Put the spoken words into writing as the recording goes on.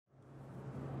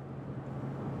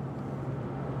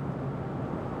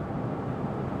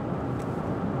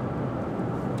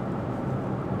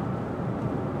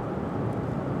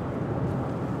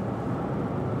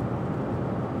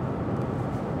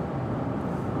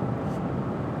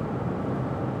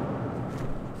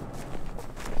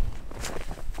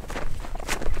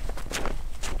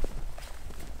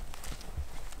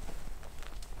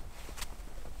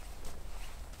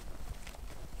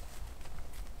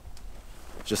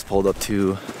Just pulled up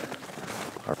to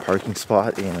our parking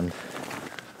spot and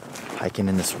hiking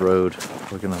in this road.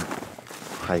 We're gonna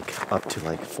hike up to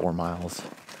like 4 miles.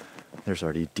 There's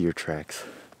already deer tracks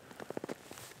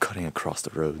cutting across the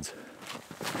roads.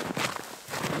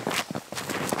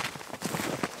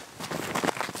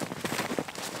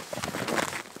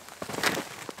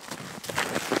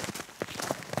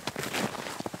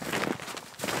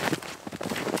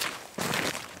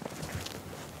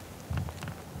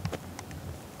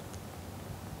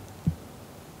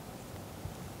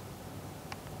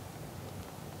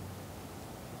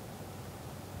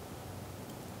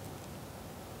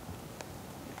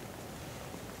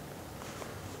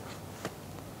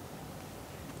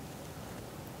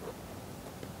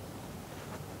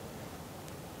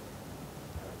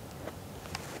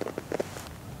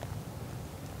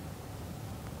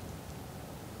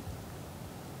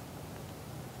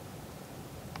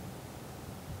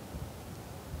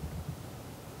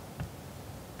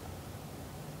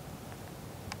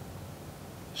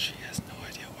 She has no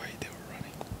idea why they were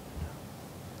running.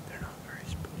 They're not very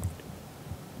spooked.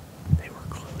 They were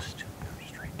close to them,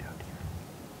 straight down here.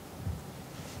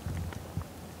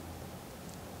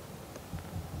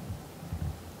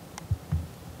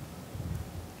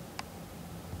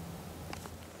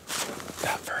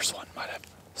 That first one might have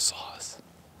saw us.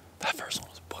 That first one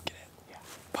was booking it. Yeah.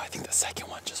 But I think the second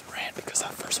one just ran because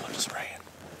that first one just ran.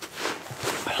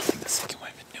 I don't think the second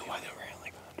one even knew why they ran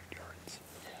like 100 yards.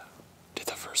 Yeah. Did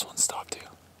the first one stop too?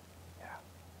 Yeah.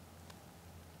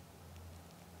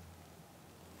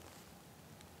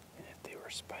 And if they were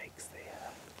spikes, they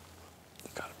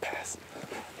Gotta pass.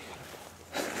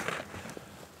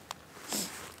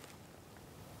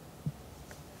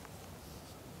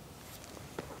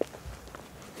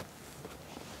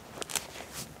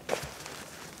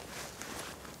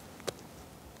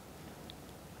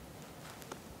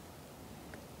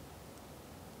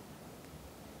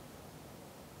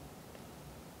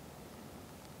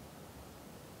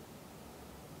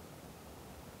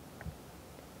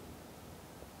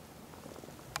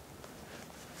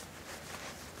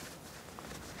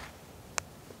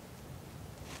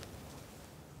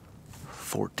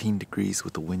 "14 degrees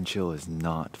with the wind chill is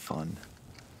not fun."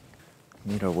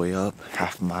 Made our way up,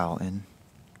 half a mile in.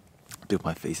 Dude,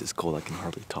 my face is cold, I can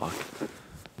hardly talk.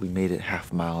 We made it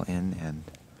half a mile in and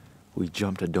we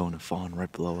jumped a doe and a fawn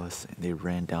right below us and they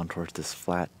ran down towards this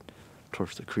flat,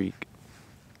 towards the creek.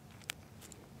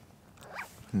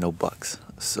 No bucks,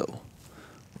 so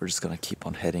we're just gonna keep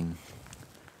on heading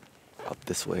up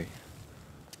this way.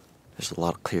 There's a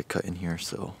lot of clear cut in here,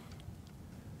 so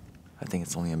I think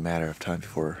it's only a matter of time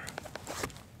before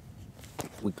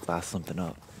we glass something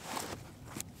up.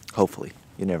 Hopefully.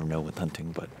 You never know with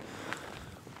hunting, but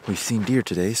we've seen deer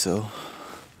today, so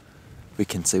we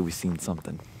can say we've seen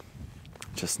something.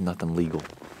 Just nothing legal.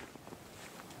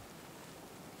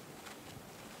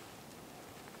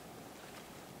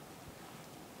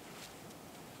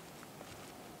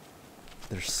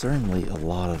 There's certainly a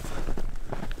lot of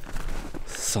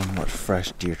somewhat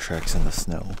fresh deer tracks in the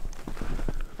snow.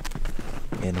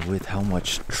 And with how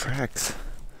much tracks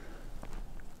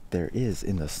there is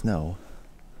in the snow,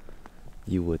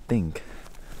 you would think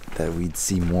that we'd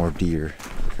see more deer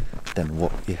than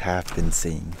what we have been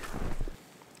seeing.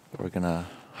 We're gonna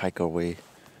hike our way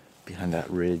behind that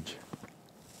ridge,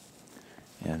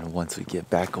 and once we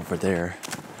get back over there,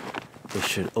 it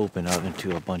should open up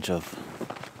into a bunch of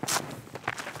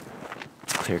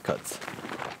clear cuts.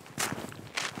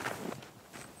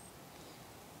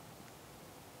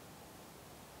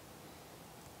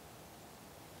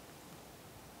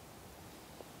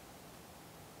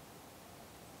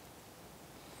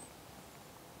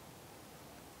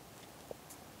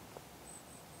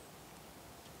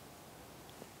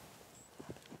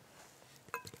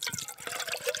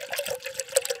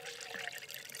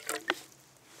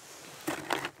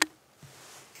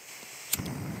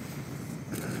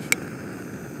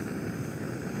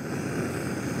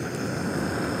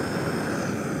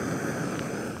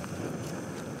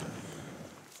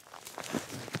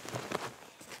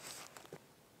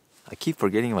 I keep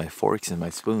forgetting my forks and my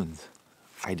spoons.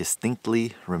 I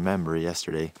distinctly remember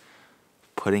yesterday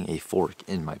putting a fork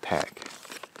in my pack.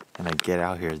 And I get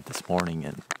out here this morning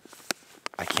and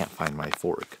I can't find my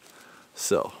fork.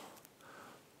 So,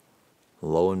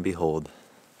 lo and behold,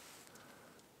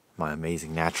 my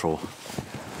amazing natural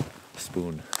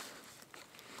spoon.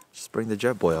 Just bring the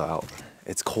jet boil out.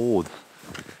 It's cold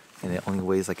and it only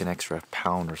weighs like an extra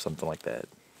pound or something like that.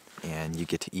 And you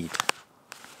get to eat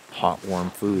hot, warm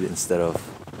food instead of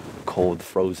cold,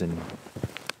 frozen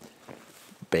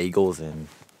bagels and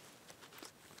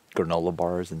granola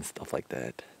bars and stuff like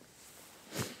that.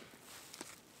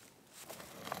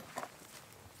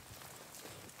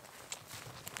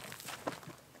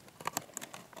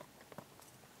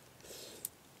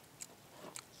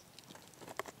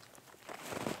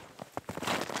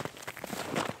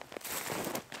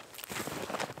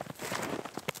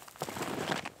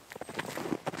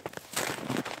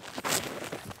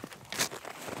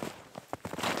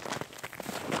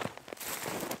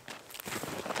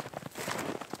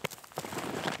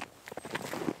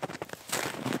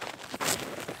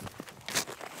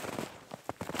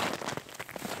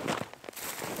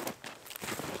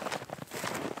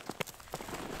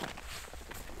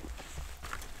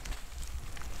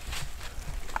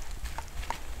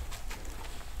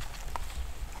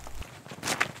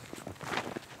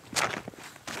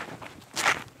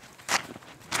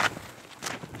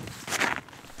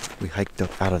 hiked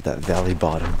up out of that valley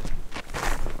bottom.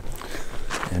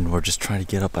 And we're just trying to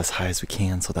get up as high as we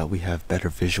can so that we have better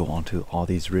visual onto all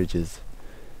these ridges.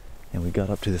 And we got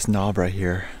up to this knob right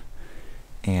here,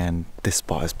 and this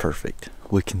spot is perfect.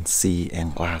 We can see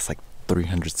and glass like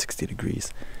 360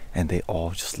 degrees, and they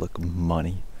all just look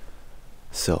money.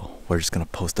 So we're just gonna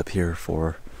post up here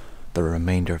for the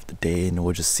remainder of the day, and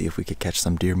we'll just see if we could catch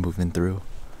some deer moving through.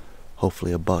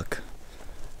 Hopefully a buck,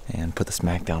 and put the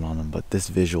smack down on them. But this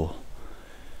visual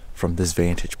from this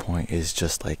vantage point is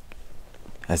just like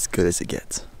as good as it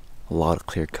gets. A lot of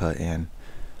clear cut and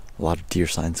a lot of deer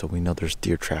signs, so we know there's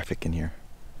deer traffic in here.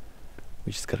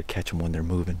 We just gotta catch them when they're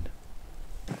moving.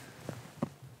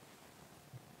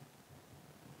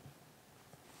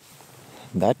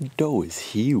 That doe is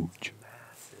huge.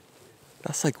 Massive, dude.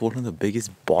 That's like one of the biggest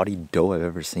bodied doe I've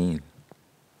ever seen.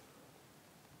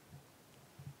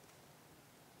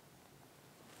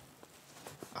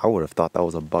 I would have thought that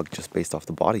was a buck just based off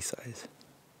the body size.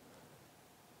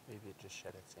 Maybe it just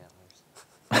shed its antlers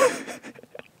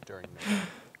during the...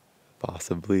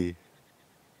 Possibly.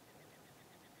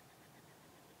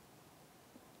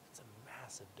 It's a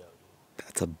massive doe, dude.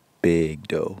 That's a big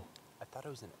doe. I thought it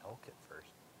was an elk at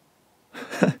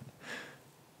first.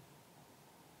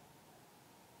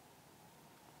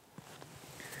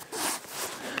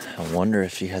 I wonder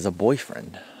if she has a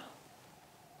boyfriend.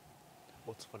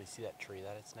 What's funny, see that tree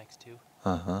that it's next to?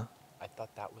 Uh-huh. I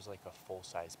thought that was like a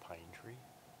full-size pine tree.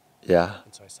 Yeah.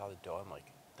 And so I saw the doe, I'm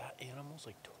like, that animal's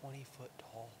like 20 foot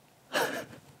tall.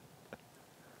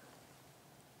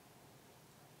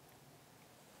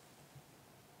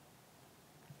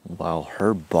 Wow,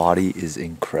 her body is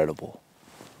incredible.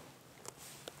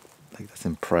 Like, that's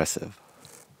impressive.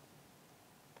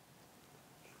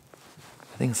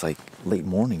 I think it's like late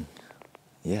morning.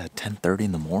 Yeah, 10:30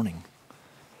 in the morning.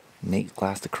 Nate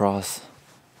glassed across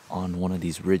on one of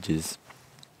these ridges,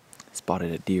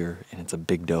 spotted a deer, and it's a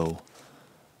big doe.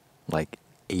 Like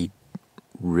a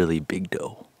really big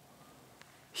doe.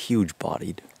 Huge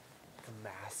bodied. A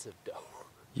massive doe.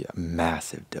 Yeah,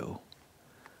 massive doe.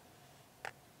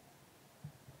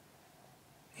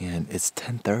 And it's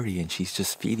 10:30 and she's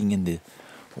just feeding in the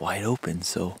wide open,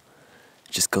 so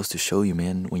it just goes to show you,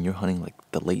 man, when you're hunting like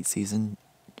the late season,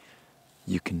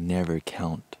 you can never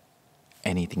count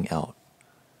anything out.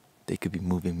 They could be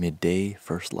moving midday,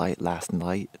 first light, last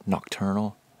light,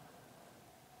 nocturnal.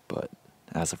 But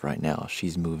as of right now,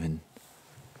 she's moving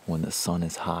when the sun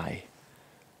is high.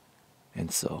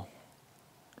 And so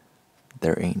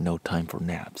there ain't no time for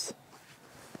naps.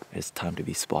 It's time to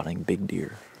be spotting big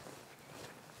deer.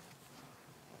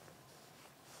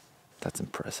 That's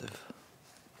impressive.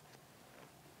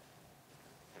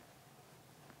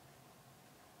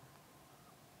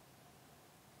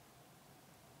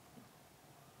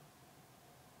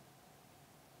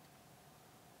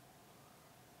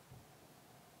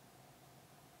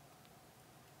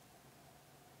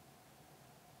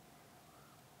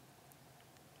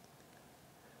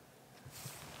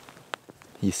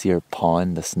 You see her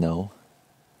pawing the snow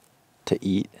to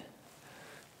eat.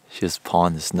 She was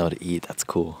pawing the snow to eat. That's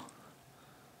cool.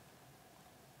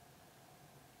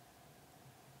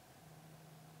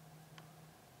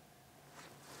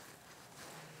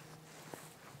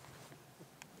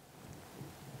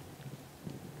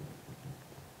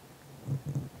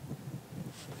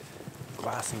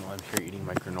 Glassing while I'm here eating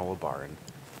my granola bar and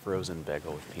frozen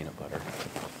bagel with peanut butter.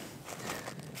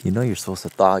 You know you're supposed to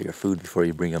thaw out your food before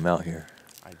you bring them out here.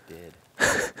 I did.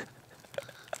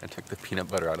 I took the peanut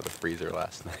butter out of the freezer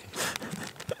last night.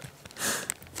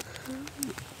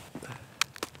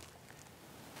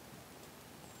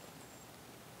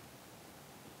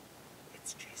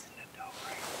 It's chasing a doe,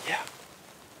 right? Yeah.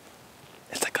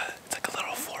 It's like a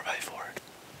little 4x4.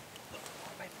 Little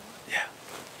 4x4? Yeah.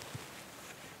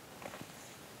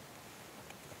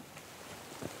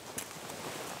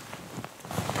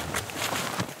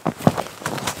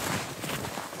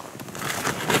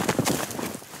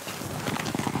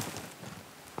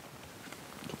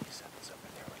 Can you set this over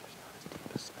there where there's not as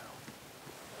deep a snow?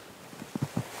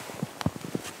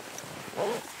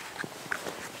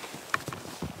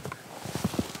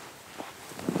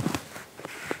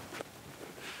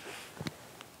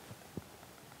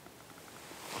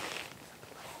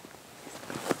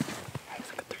 It's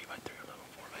like a 3x3 or little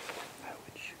 4x4. I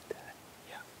would shoot that.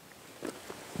 Yeah.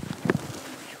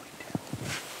 Really do.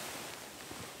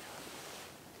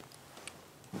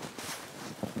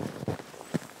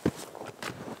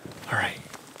 Alright.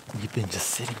 You've been just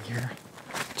sitting here,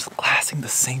 just glassing the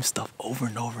same stuff over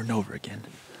and over and over again.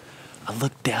 I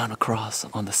look down across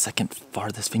on the second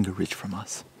farthest finger ridge from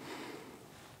us.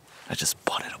 I just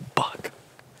spotted a buck.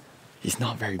 He's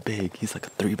not very big. He's like a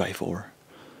 3x4.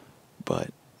 But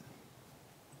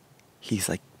he's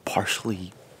like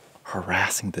partially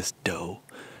harassing this doe.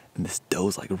 And this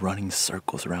doe's like running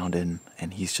circles around him.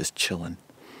 And he's just chilling.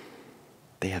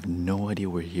 They have no idea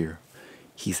we're here.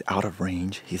 He's out of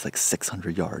range. He's like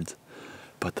 600 yards.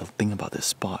 But the thing about this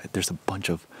spot, there's a bunch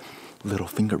of little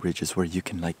finger ridges where you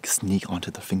can like sneak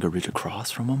onto the finger ridge across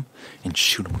from him and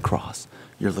shoot him across.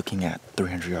 You're looking at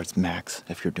 300 yards max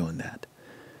if you're doing that.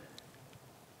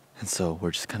 And so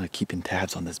we're just kind of keeping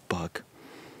tabs on this buck.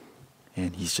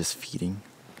 And he's just feeding.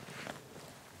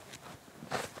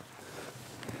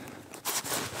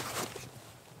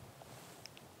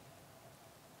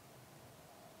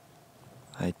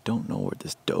 I don't know where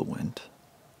this doe went. Do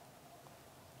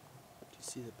you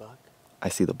see the buck? I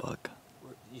see the buck.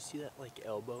 You see that like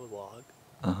elbow log?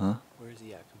 Uh-huh. Where is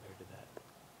he at compared to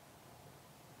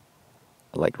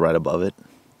that? Like right above it.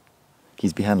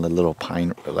 He's behind a little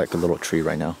pine, like a little tree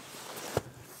right now.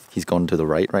 He's going to the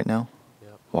right now.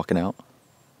 Yep. Walking out.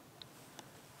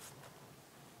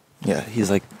 Yeah,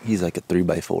 he's like a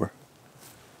 3x4.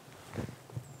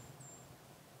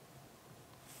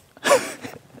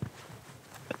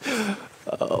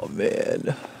 Oh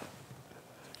man.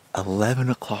 11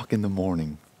 o'clock in the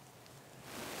morning.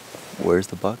 Where's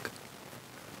the buck?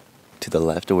 To the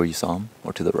left of where you saw him,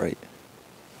 or to the right?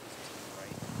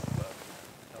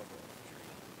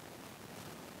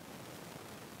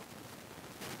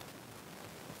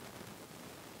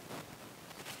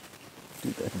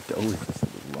 Dude, that doe is just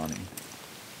running.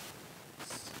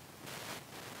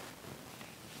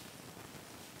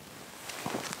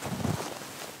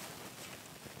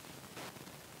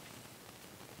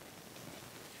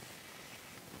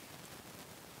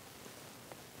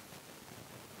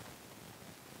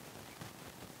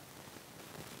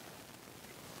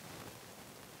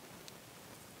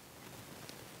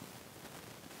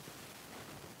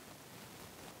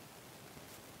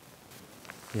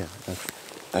 Yeah,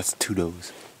 that's two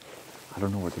does. I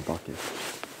don't know where the buck is.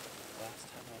 Last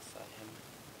time I saw him,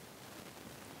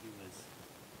 he was.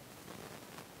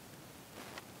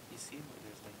 You see where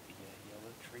there's like the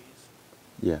yellow trees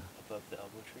Yeah. above the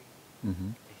elbow tree? Mm-hmm.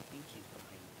 I think he's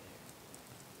behind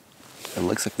there. It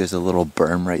looks like there's a little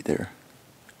berm right there.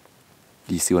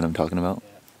 Do you see what I'm talking about?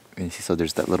 Yeah. And so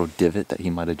there's that little divot that he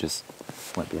might have just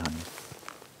went behind.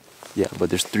 Yeah, but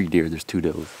there's 3 deer. There's 2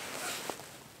 does.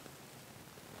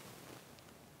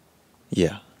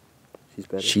 Yeah. She's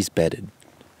bedded? She's bedded.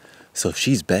 So if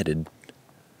she's bedded,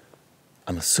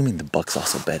 I'm assuming the buck's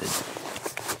also bedded.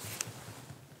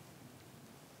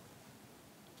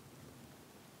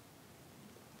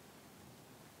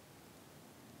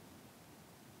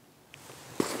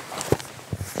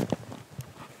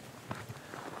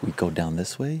 We go down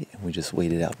this way and we just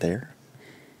wait it out there.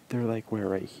 They're like where,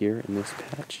 right here in this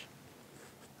patch?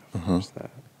 Uh-huh. Where's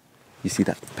that? You see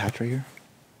that patch right here?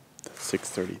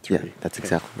 633. Yeah, that's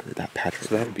exactly that patch right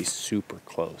So that'd be super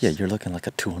close. Yeah, you're looking like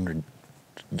a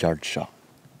 200-yard shot.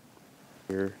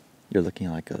 You're looking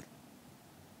like a...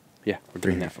 Yeah, we're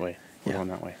doing that 300. way. We're Yeah. going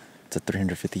that way. It's a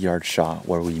 350-yard shot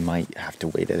where we might have to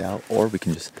wait it out, or we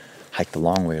can just hike the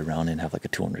long way around and have like a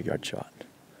 200-yard shot.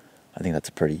 I think that's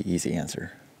a pretty easy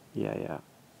answer. Yeah, yeah.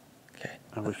 Okay.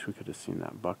 I wish we could have seen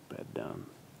that buck bed down.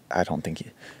 I don't think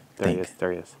you... There he is.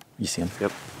 There he is. You see him?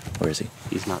 Yep. Where is he?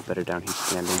 He's not bedded down. He's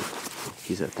standing.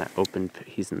 He's at that open...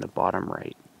 He's in the bottom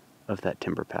right of that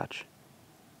timber patch.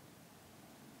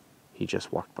 He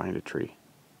just walked behind a tree.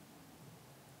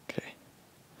 Okay.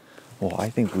 Well, I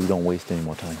think we don't waste any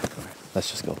more time. Let's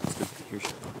just go. Here's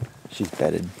your buck. She's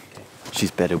bedded. Okay.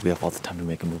 She's bedded. We have all the time to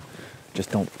make a move.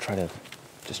 Just don't try to...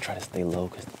 Just try to stay low,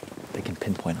 because they can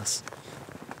pinpoint us.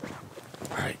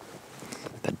 Alright.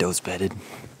 That doe's bedded.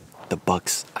 The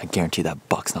buck's... I guarantee that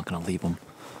buck's not going to leave him.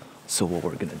 So what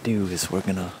we're going to do is we're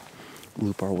going to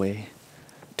loop our way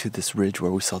to this ridge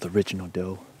where we saw the original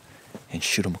doe and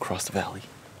shoot him across the valley.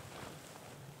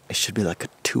 It should be like a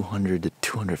 200 to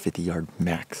 250 yard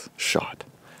max shot,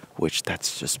 which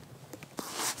that's just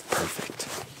perfect.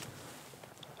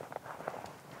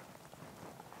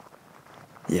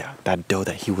 Yeah, that doe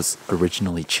that he was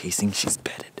originally chasing, she's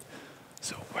bedded.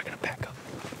 So we're gonna back up.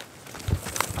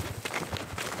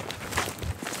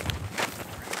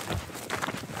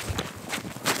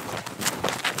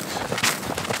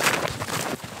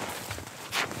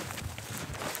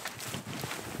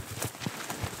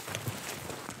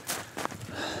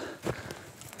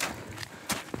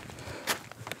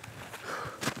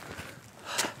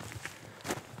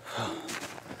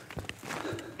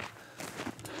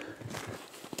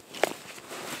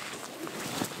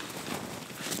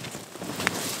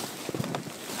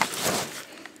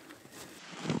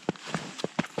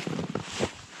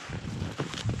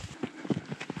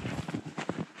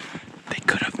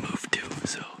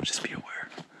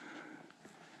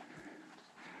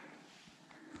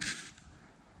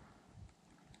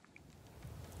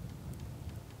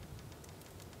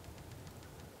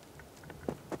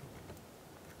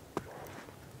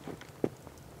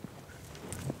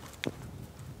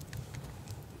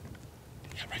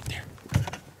 Yeah, right there.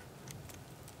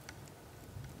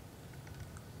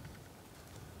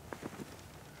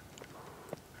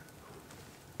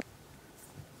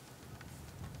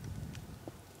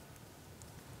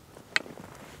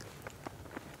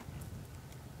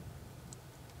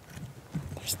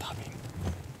 They're stopping.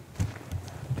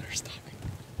 They're stopping.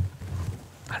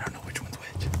 I don't know which one's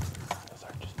which. Those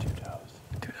are just 2 does.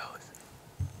 2 does.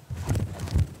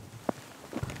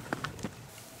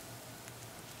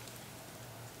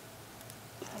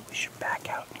 We should back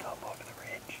out and go up over the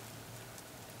ridge.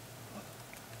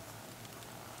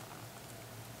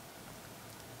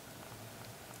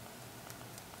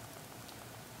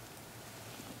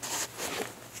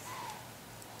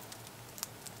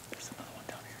 There's another one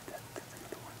down here. That's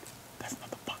another one. That's not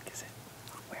the buck, is it?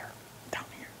 Where? Down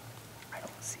here. I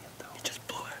don't see it though. It just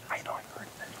blew at us. I know, I heard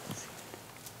it. I don't see it.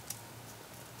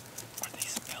 Are they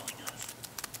smelling us?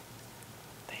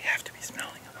 They have to be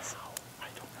smelling us. How? I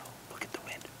don't know. Look at the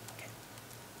wind. Okay.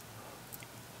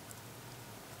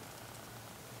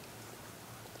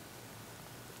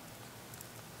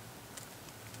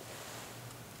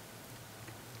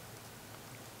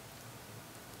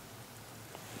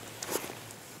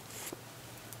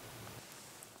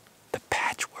 The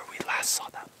patch where we last saw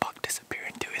that buck disappear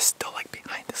into is still like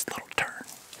behind this little turn.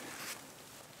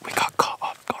 We got caught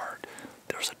off guard.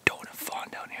 There was a doe and a fawn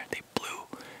down here. They blew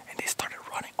and they started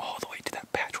running all the way to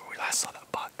that patch where we last saw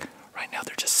that buck. Right now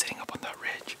they're just sitting up on that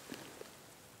ridge.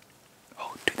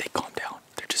 Oh, dude, they calmed down.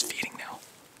 They're just feeding now.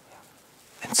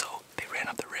 And so they ran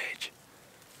up the ridge.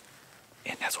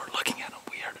 And as we're looking at them,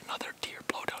 we heard another deer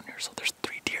blow down here. So there's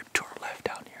 3 deer to our left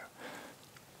down here.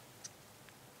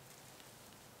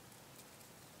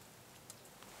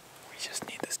 We just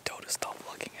need this doe to stop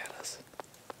looking at us.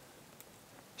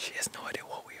 She has no idea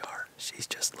what we are. She's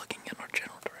just looking in our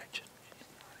general direction.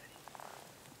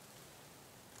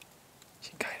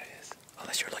 She kinda is.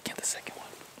 Unless you're looking at the second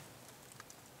one.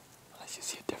 Unless you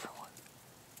see a different one.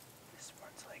 This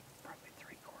one's like probably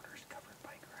 3/4 covered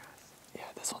by grass. Yeah,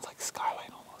 this one's like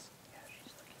skyline almost. Yeah,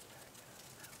 she's looking back at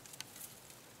us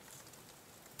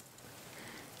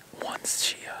now. Once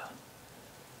she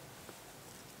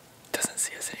doesn't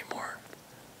see us anymore,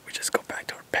 we just go back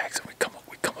to our packs and we come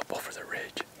up over the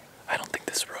ridge. I don't think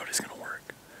this road is gonna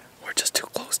work. We're just too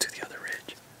close to the other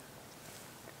ridge.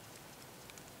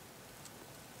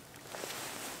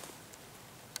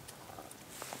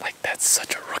 Like, that's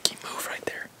such a rookie move right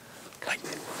there. Like,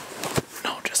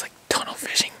 no, just like tunnel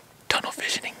visioning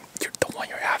the one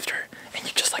you're after, and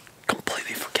you just like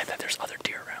completely forget that there's other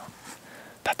deer around.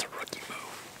 That's a rookie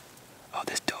move. Oh,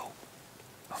 this doe.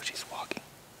 Oh, she's walking.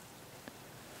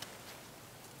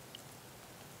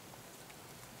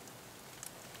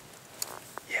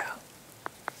 Yeah.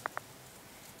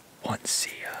 Once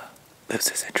he loses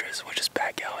his interest, we'll just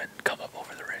back out and come up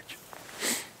over the ridge.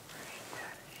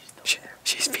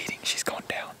 She's feeding. She's going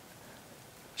down.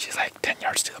 She's like 10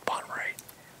 yards to the bottom right.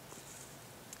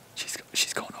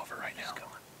 She's going over right now.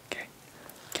 Okay.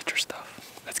 Get your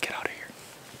stuff. Let's get out of here.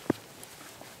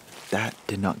 That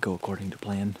did not go according to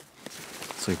plan.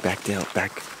 So we backed out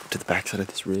back to the backside of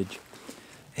this ridge.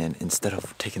 And instead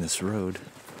of taking this road,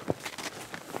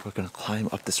 we're gonna climb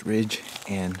up this ridge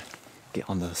and get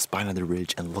on the spine of the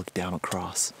ridge and look down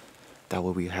across. That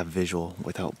way we have visual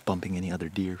without bumping any other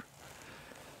deer.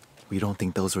 We don't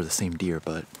think those were the same deer,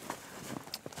 but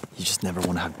you just never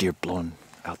want to have deer blowing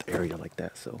out the area like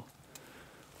that. So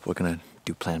we're gonna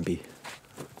do plan B.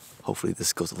 Hopefully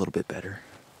this goes a little bit better.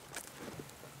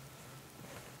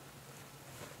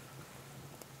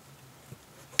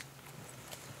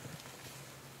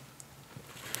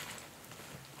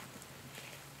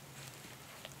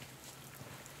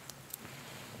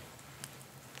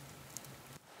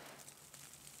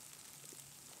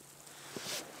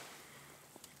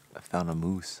 I found a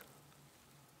moose.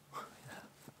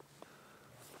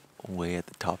 Way at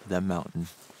the top of that mountain.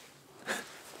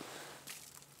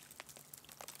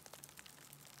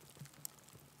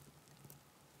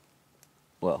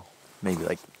 Well, maybe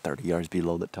like 30 yards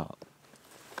below the top.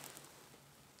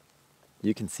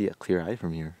 You can see it clear eye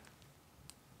from here.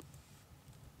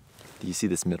 Do you see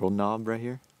this middle knob right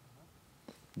here?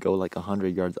 Go like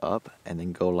 100 yards up and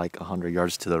then go like 100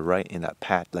 yards to the right in that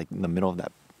patch, like in the middle of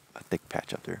that thick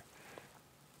patch up there.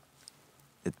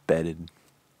 It's bedded.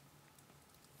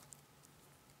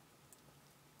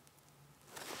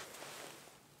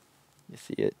 You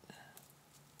see it?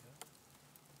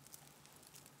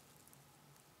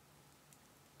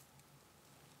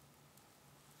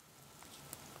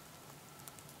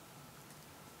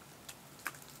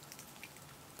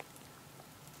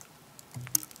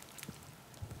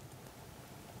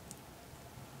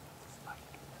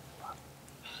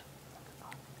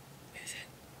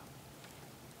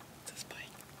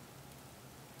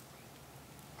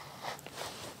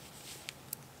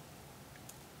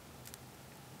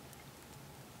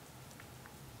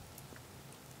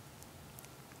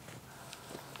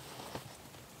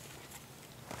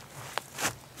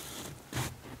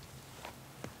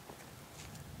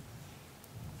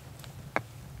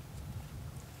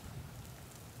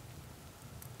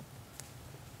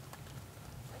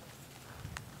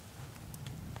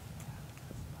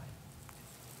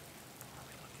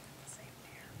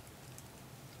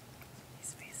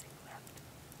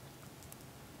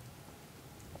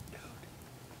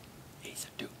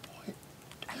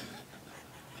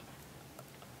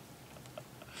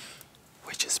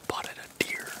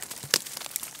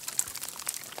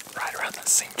 the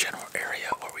same general area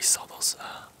where we saw those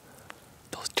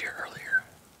deer earlier,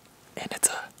 and it's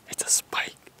a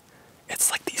spike.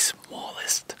 It's like the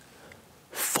smallest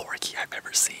forky I've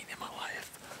ever seen in my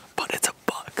life, but it's a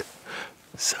buck.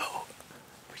 So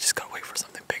we just gotta wait for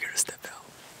something bigger to step out.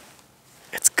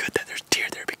 It's good that there's deer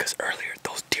there because earlier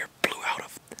those deer blew out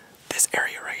of this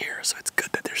area right here. So it's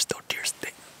good that there's still deer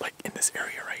like in this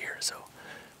area right here. So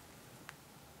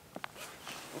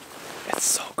it's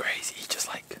so crazy. He just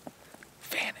like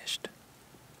vanished.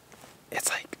 It's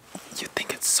like you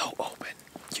think it's so open,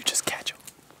 you just catch him.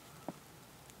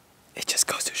 It just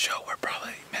goes to show we're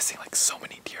probably missing like so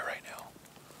many deer right now.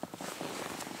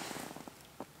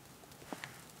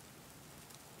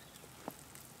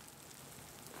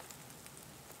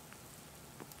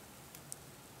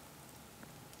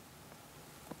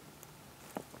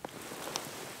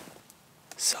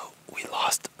 So we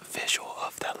lost visual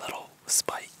of that little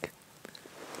spike.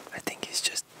 I think he's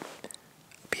just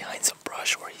behind some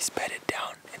brush or he's bedded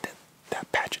down into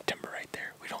that patch of timber right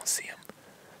there. We don't see him.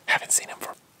 Haven't seen him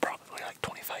for probably like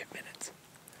 25 minutes.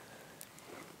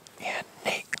 And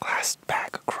Nate glassed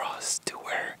back across to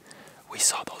where we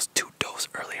saw those two does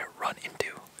earlier run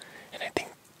into. And I think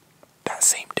that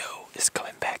same doe is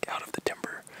coming back out of the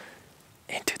timber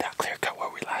into that clear cut where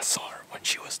we last saw her when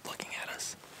she was looking at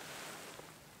us.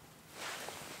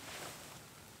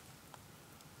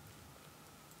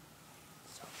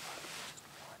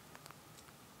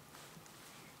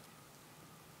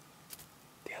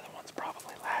 The other one's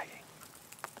probably lagging.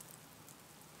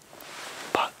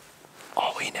 But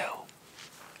all we know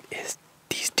is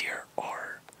these deer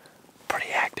are pretty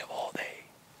active all day.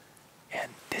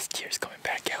 And this deer's coming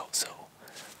back out, so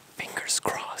fingers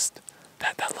crossed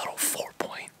that that little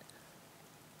 4-point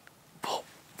will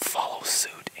follow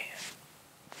suit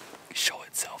and show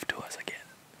itself to us again.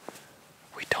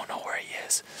 We don't know where he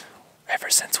is. Ever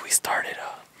since we started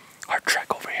our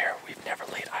trek over here, we've never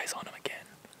laid eyes on him again.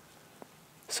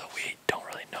 So we don't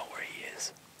really know where he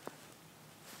is.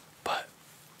 But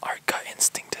our gut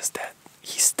instinct is that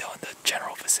he's still in the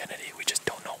general vicinity. We just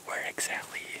don't know where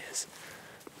exactly he is.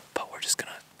 But we're just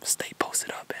gonna stay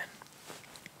posted up and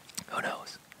who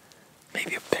knows?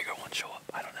 Maybe a bigger one show up.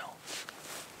 I don't know.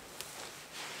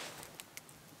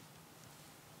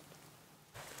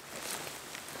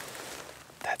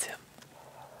 That's him.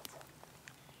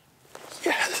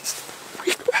 Yes!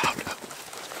 We found him.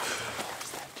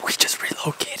 We just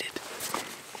relocated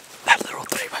that little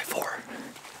 3x4.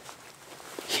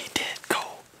 He did go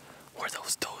where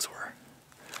those does were.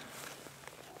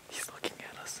 He's looking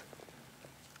at us.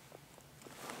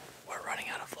 We're running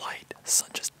out of light. The sun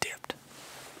just dipped.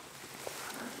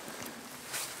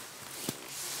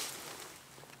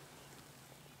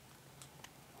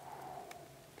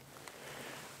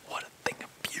 What a thing of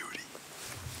beauty.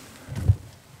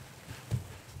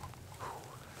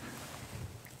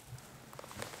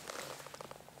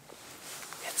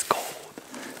 It's cold.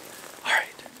 Alright.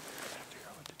 Figure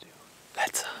out what to do.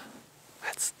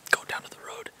 Let's go down to the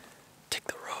road. Take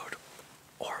the road.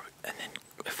 And then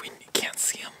if we can't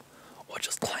see him, we'll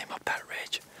just climb up that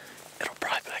ridge. It'll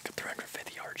probably be like a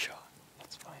 350-yard shot.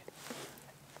 That's fine.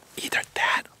 Either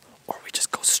that, or we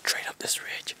just go straight up this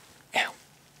ridge, and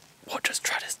we'll just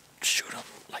try to shoot him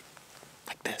like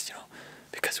this, you know,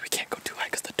 because we can't go too high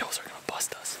because the does are gonna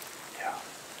bust us. Yeah.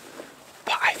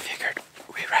 But I figured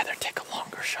we'd rather take a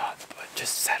longer shot, but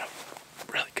just set him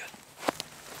really good.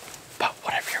 But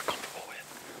whatever you're comfortable with.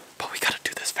 But we gotta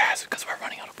do this fast because we're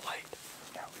running out of light.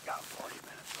 Yeah, we got 40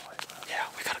 minutes of light left. Yeah,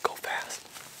 we gotta go fast.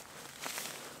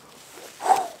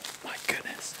 Whew, my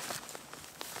goodness.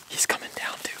 He's coming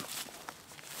down too.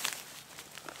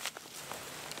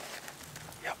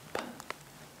 Yep.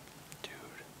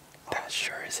 Dude, that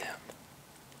sure is him.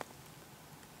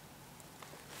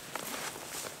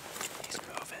 He's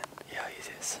moving. Yeah, he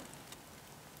is.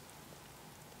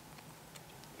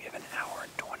 We have an hour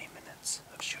and 20 minutes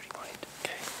of shooting light.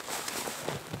 Okay.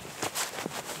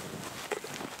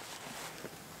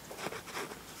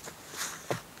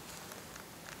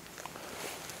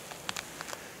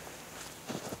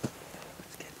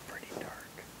 It's getting pretty dark.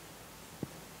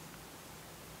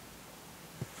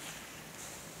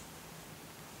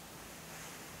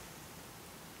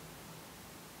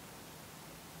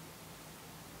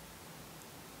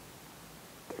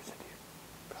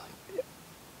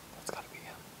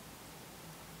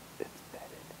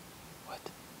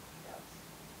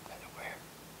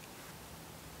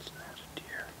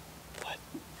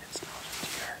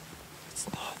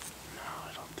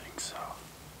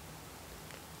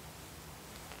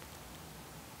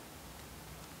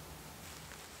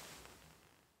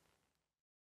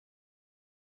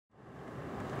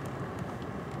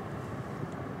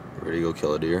 Ready to go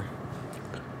kill a deer?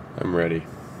 I'm ready.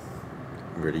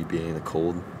 Ready to be in the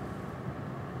cold?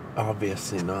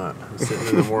 Obviously not. I'm sitting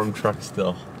in a warm truck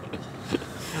still.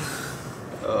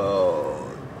 Oh,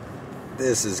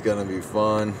 this is gonna be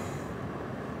fun.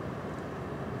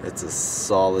 It's a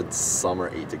solid summer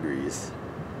 8 degrees.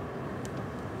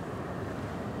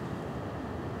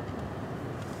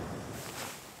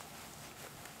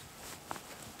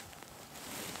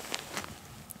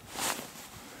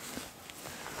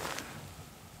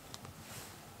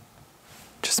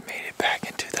 Just made it back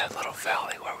into that little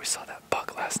valley where we saw that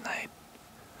buck last night.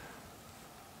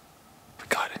 We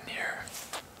got in here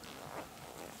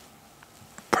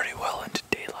pretty well into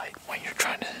daylight when you're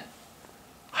trying to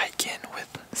hike in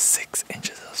with 6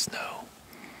 inches of snow.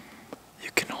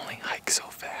 You can only hike so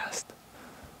fast.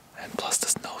 And plus the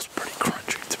snow's pretty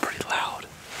crunchy, it's pretty loud.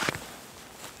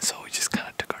 So we just kind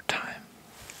of took our time.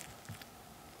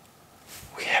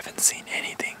 We haven't seen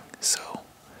anything, so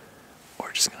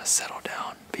we're just gonna settle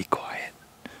down, be quiet,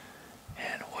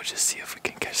 and we'll just see if we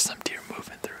can catch some deer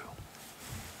moving through.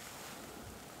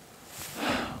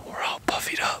 We're all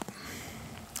puffied up.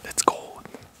 It's cold.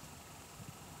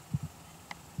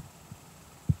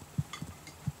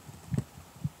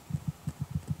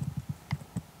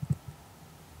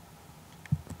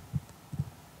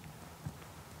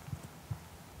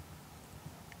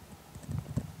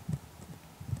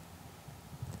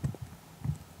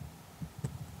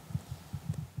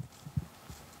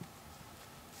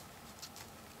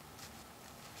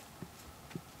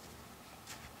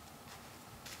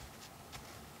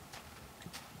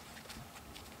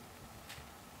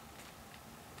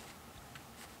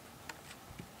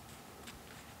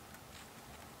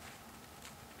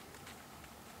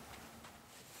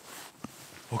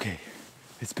 Okay,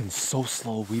 it's been so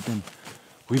slow. We've been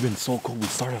so cold. We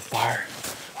started a fire.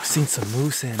 We've seen some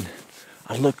moose, and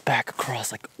I looked back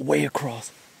across, like way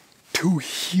across, 2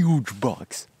 huge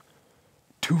bucks.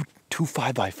 Two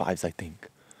 5x5s, I think.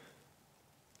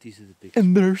 These are the biggest.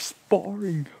 And they're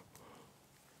sparring.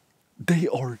 They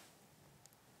are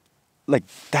like,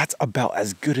 that's about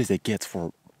as good as it gets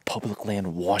for public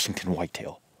land Washington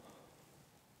whitetail.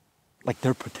 Like,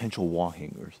 they're potential wall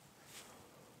hangers.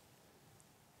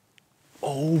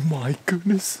 Oh my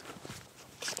goodness.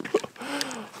 Just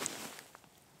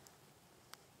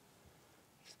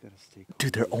gotta stay calm.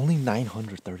 Dude, they're only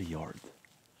 930 yards.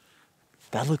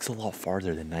 That looks a lot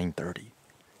farther than 930.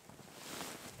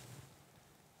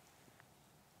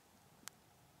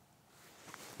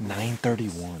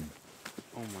 $931.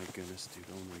 Oh my goodness, dude.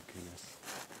 Oh my goodness.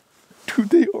 Dude,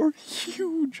 they are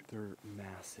huge. They're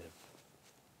massive.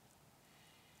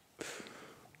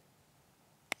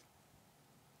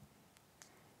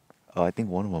 Oh, I think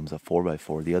one of them's a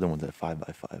 4x4. The other one's a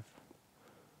 5x5.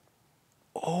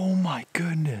 Oh my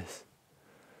goodness.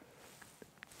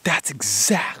 That's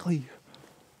exactly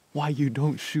why you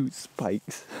don't shoot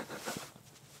spikes.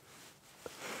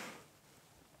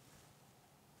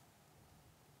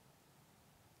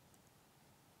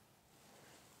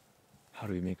 How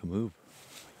do we make a move?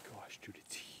 Oh my gosh, dude,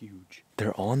 it's huge.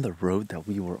 They're on the road that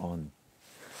we were on.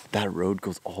 That road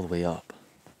goes all the way up.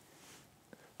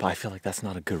 But I feel like that's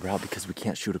not a good route because we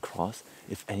can't shoot across.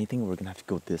 If anything, we're gonna have to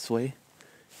go this way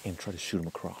and try to shoot them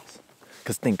across.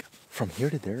 Because think, from here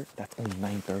to there, that's only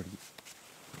 930.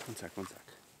 One sec.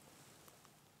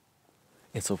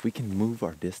 And so if we can move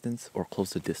our distance or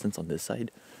close the distance on this side,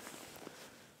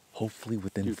 hopefully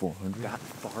within Dude, 400. that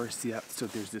far, see that? So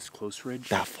there's this close ridge.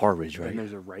 That far ridge, right? And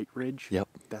there's a right ridge. Yep.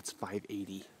 That's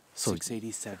 580. So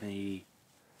 680, 780,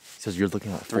 So you're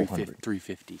looking at 400.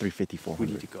 350. 350, 400.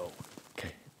 We need to go.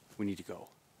 Okay. We need to go.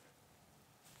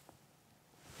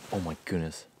 Oh my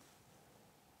goodness.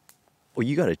 Well,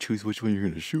 you gotta choose which one you're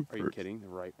gonna shoot Are first. you kidding? The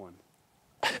right one.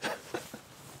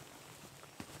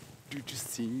 Dude, just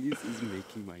seeing these is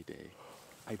making my day.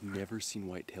 I've never seen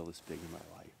whitetail this big in my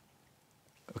life.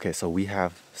 Okay, so we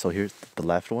have, so here's the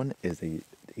left one is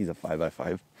he's a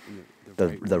 5x5.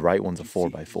 And The right one's a you see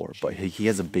his 4x4, but chin? he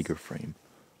has a bigger frame.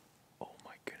 Oh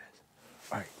my goodness.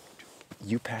 All right,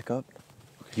 you pack up.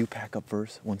 You pack up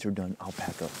first. Once you're done, I'll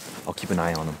pack up. I'll keep an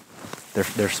eye on them.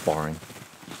 They're sparring.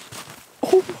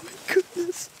 Oh my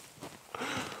goodness.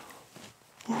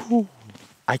 Ooh,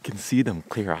 I can see them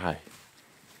clear eye.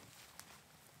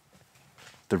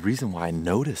 The reason why I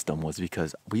noticed them was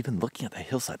because we've been looking at the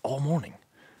hillside all morning.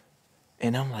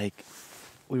 And I'm like,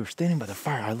 we were standing by the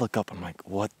fire. I look up, I'm like,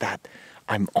 what that?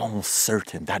 I'm almost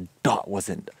certain that dot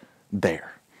wasn't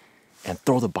there. And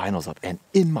throw the binos up. And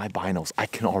in my binos, I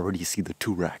can already see the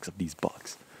 2 racks of these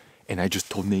bucks. And I just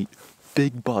told Nate,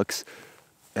 big bucks.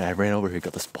 And I ran over here,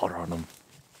 got the spotter on them.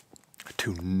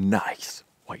 2 nice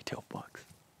whitetail bucks.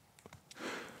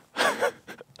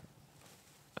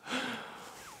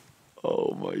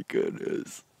 Oh my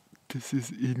goodness. This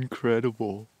is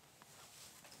incredible.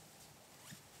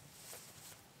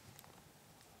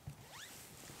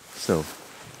 So,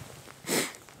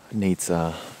 Nate's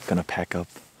gonna pack up,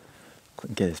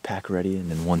 get his pack ready,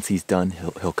 and then once he's done,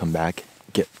 he'll come back,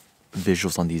 get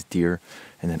visuals on these deer,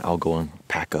 and then I'll go and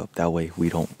pack up. That way we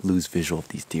don't lose visual of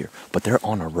these deer. But they're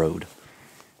on a road.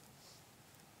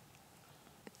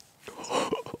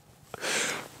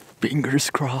 Fingers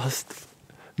crossed.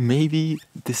 Maybe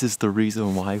this is the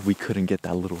reason why we couldn't get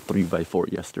that little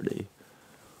 3x4 yesterday.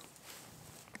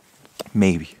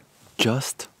 Maybe.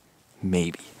 Just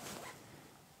maybe.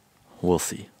 We'll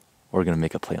see. We're gonna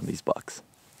make a play on these bucks.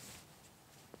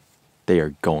 They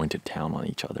are going to town on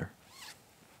each other.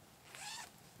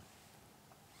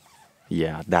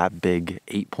 Yeah, that big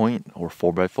 8-point or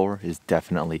 4x4 is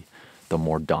definitely the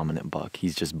more dominant buck.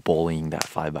 He's just bullying that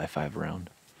 5x5 around.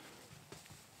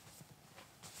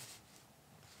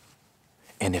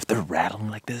 And if they're rattling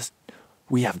like this,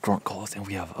 we have grunt calls and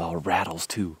we have rattles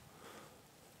too.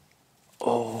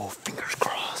 Oh, fingers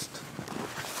crossed.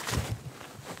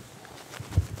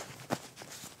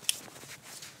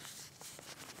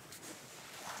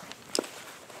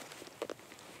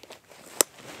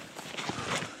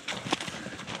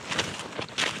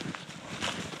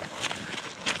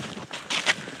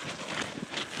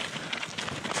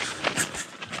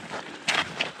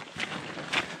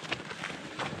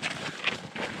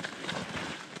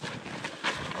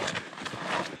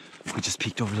 We just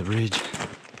peeked over the ridge.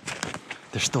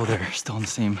 They're still there, still in the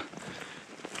same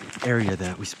area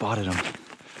that we spotted them.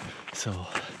 So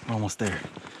we're almost there.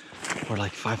 We're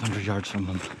like 500 yards from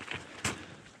them,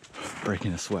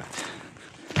 breaking a sweat.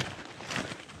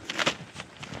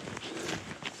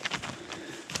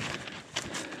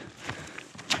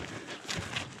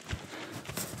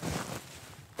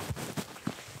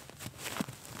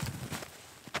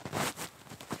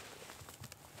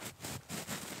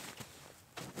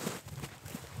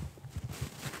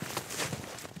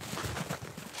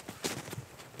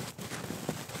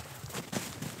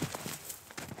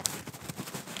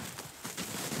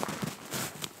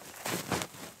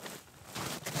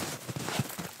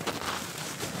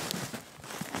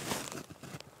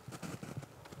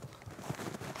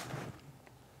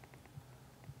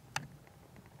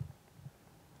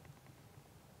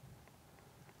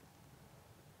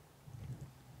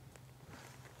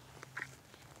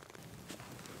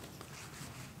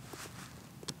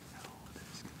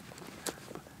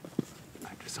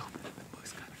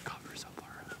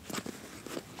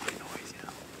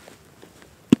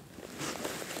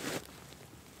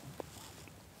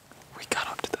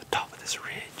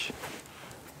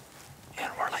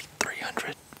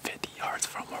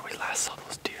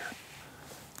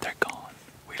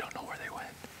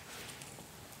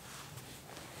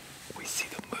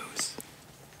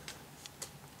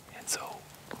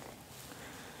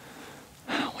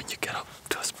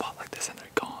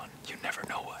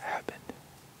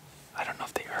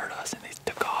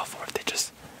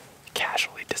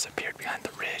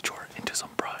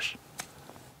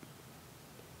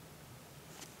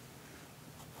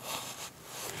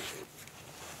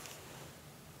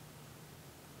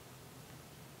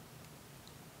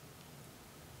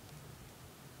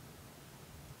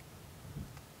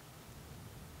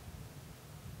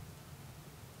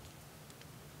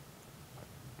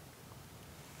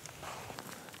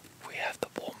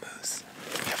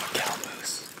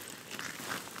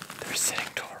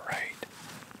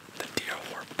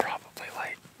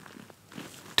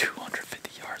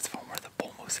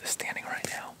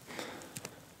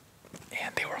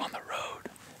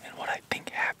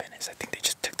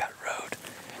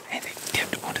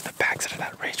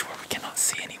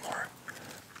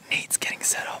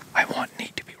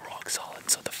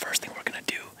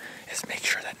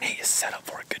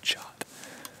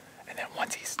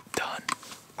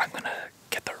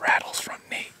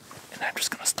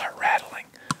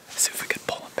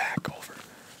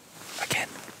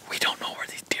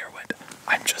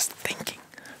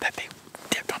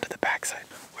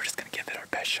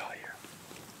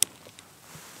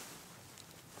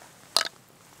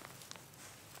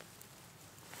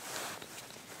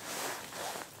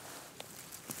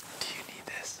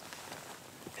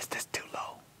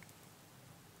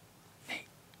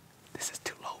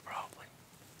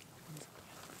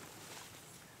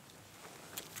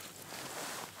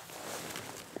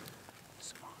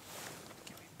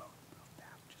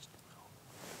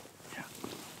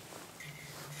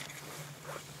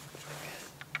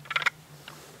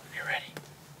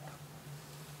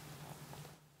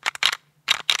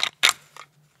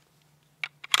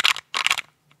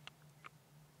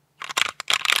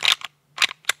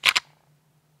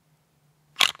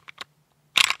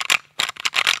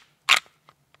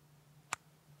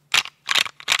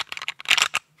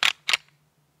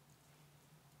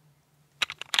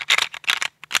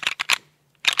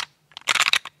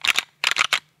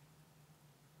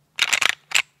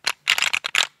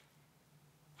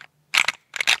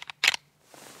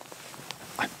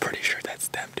 I'm pretty sure that's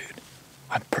them, dude.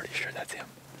 I'm pretty sure that's him.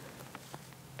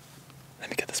 Let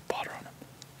me get the spotter on him.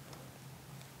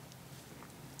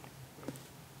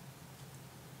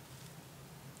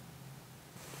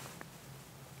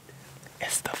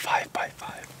 It's the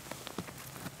 5x5.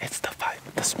 It's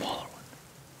the smaller one.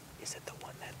 Is it the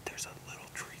one that there's a little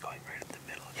tree going right in the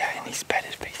middle of Yeah, and he's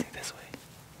bedded facing this way.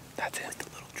 That's him. With the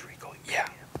little tree going Yeah.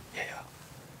 Yeah.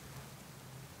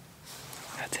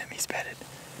 That's him, he's bedded.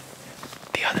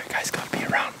 The other guy's gotta be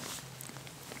around.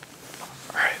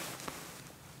 Alright.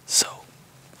 So,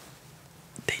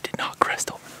 they did not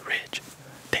crest over the ridge.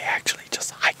 They actually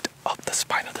just hiked up the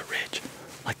spine of the ridge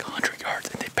like 100 yards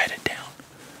and they bedded down.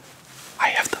 I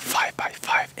have the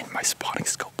 5x5 in my spotting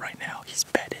scope right now. He's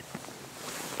bedded.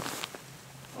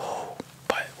 Oh,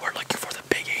 but we're looking for the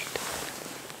big 8.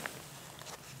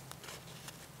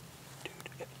 Dude,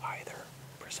 if either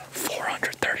present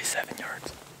 437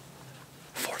 yards.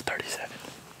 437.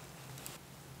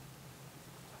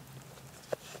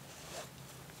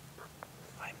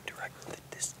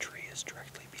 this tree is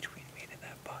directly between me and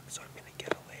that buck, so I'm gonna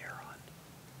get a layer on.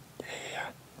 Yeah.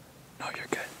 No, you're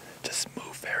good. Just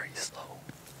move very slow.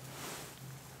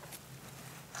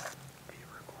 Are you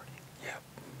recording? Yep.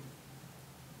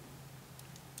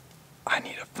 I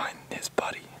need to find his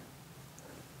buddy.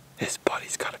 His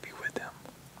buddy's gotta be with him.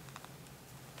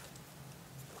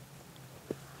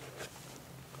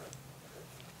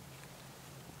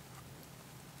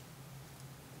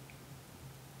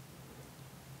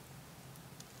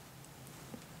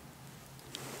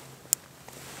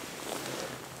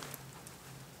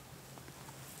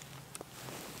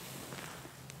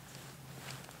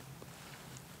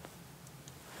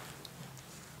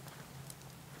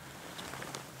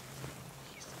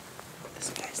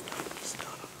 He's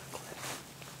not on the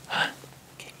cliff. Huh?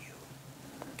 Can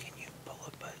you pull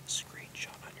up a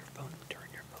screenshot on your phone, turn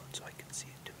your phone so I can see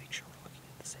it to make sure we're looking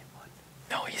at the same one?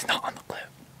 No, he's not on the cliff.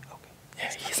 Okay.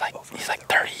 Yeah, he's like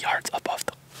 30 yards above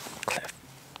the cliff.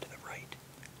 To the right.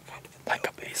 Kind of in the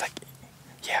Like he's like,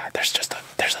 yeah,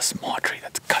 there's a small tree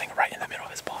that's cutting right in the middle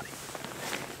of his body.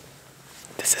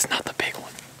 This is not the big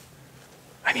one.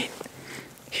 I mean,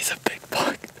 he's a big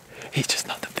buck. He's just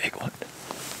not the big one.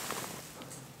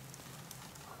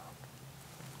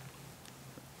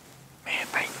 Man,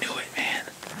 I knew it, man.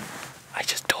 I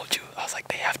just told you. I was like,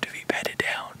 they have to be bedded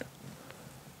down.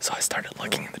 So I started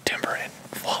looking in the timber and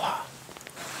voila.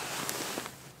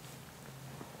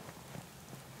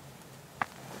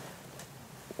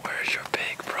 Where's your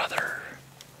big brother?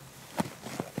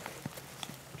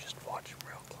 Just watch him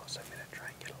real close. I'm gonna try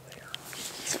and get a layer on.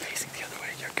 He's facing the other way.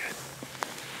 You're good.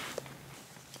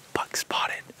 Buck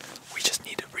spotted. We just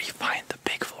need to refine the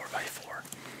big 4x4.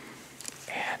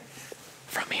 And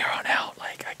from here on out,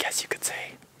 like, I guess you could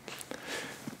say,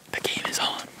 the game is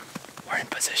on. We're in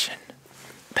position.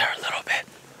 They're a little bit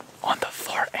on the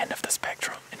far end of the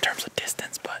spectrum in terms of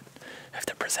distance, but if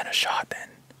they present a shot, then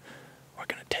we're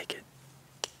gonna take it.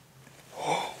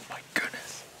 Oh my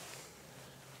goodness.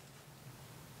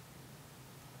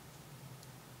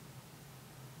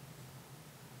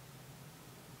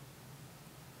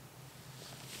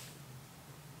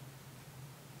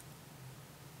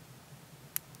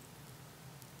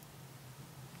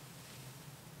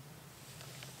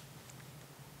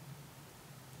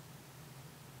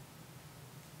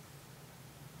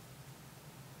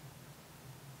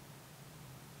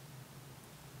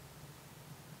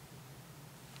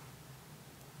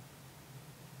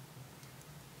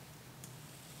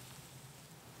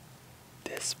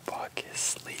 This buck is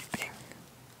sleeping.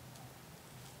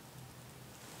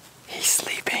 He's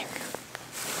sleeping.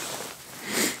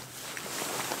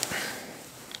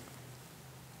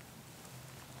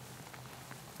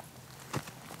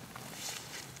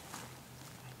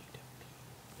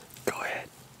 Go ahead.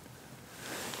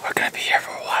 We're gonna be here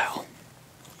for a while.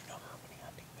 You know how many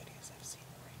hunting videos I've seen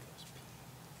where he goes pee?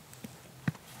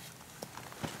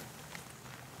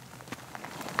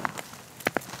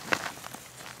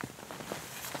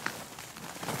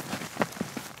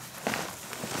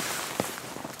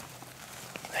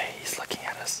 Hey, he's looking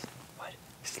at us. What?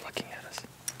 He's looking at us.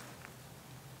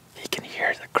 He can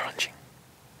hear the crunching.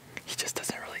 He just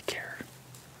doesn't really care.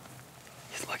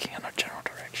 He's looking in our general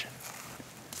direction.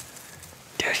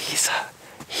 Dude, he's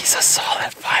a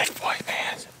solid 5-point,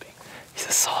 man. He's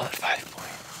a solid 5-point.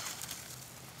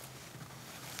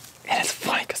 And it's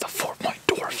funny because the 4-point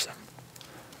dwarfs him.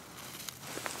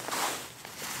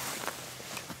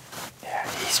 Yeah,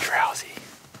 he's drowsy.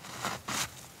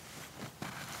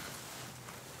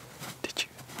 Did you?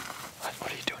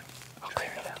 What are you doing? I'll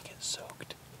clear it out. To get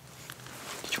soaked.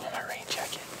 Did you want my rain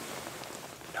jacket?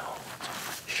 No.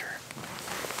 Sure.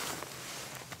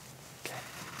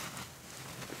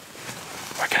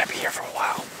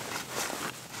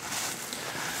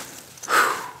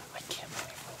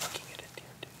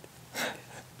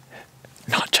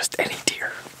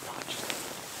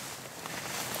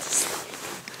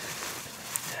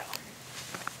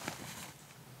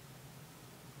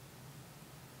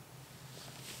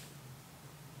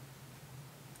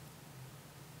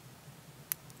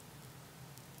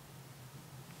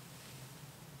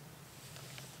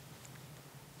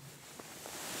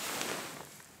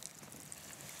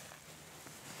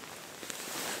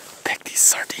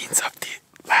 sardines up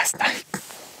last night.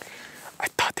 I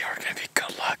thought they were gonna be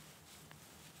good luck.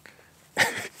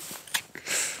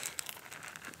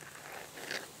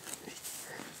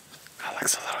 That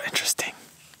looks a little interesting.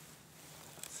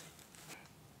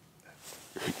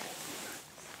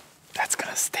 That's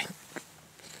gonna stink.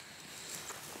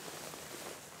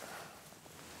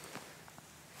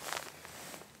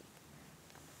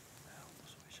 I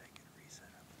almost wish I could reset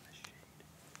up in the shade.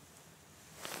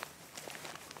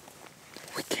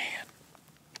 We can.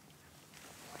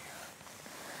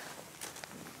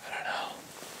 I don't know.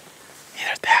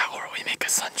 Either that or we make a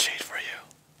sunshade for you.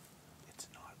 It's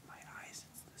not my eyes,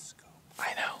 it's the scope.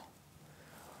 I know.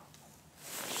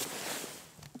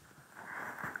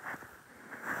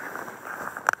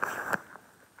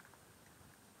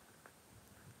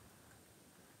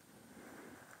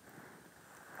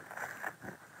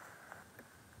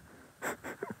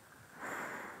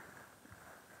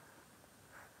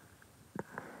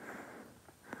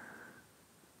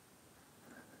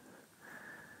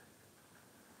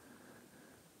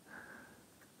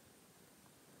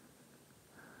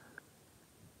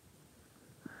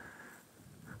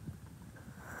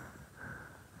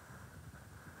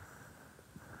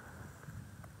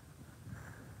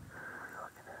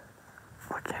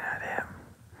 Looking at him.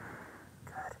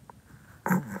 Good.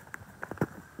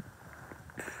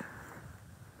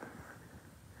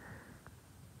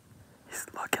 He's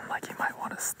looking like he might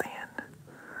want to stand.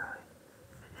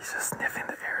 He's just sniffing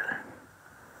the air.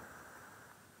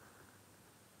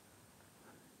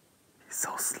 He's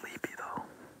so sleepy though.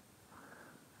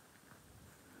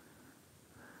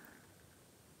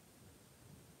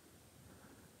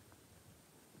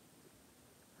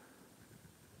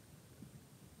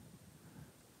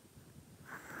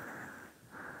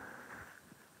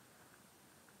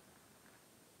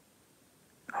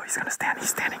 Oh, he's gonna stand. He's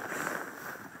standing.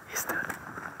 He stood.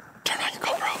 Turn on your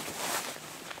GoPro.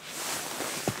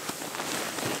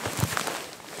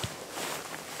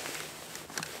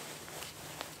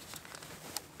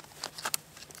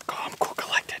 Calm, cool,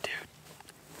 collected, dude.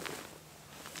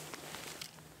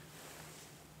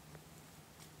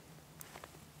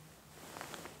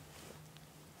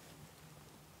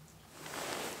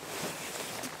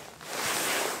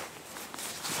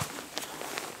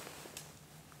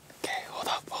 Okay, hold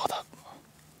up, hold up.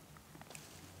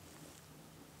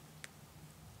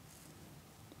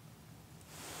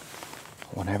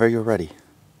 Whenever you're ready.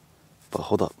 But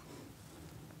hold up.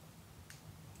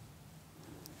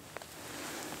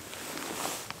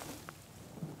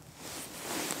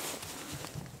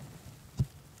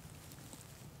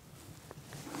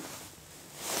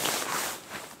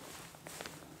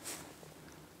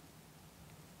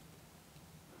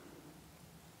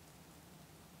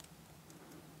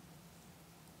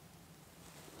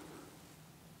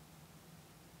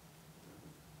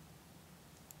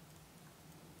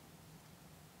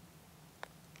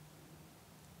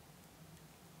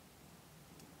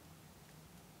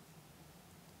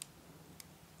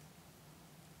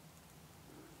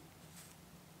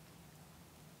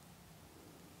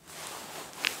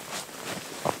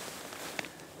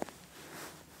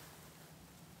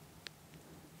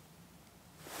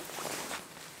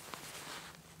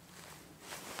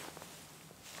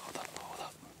 Hold up, hold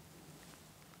up.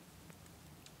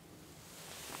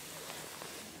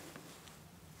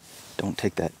 Don't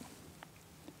take that.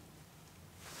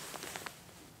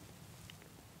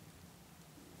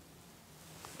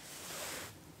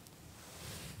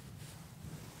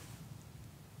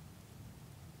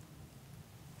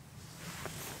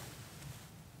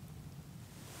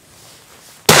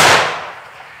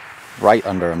 Right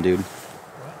under him, dude.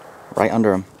 What? Right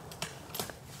under him.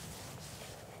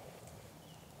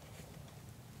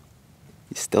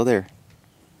 He's still there.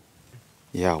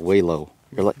 Yeah, way low.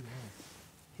 You're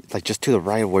like just to the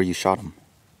right of where you shot him.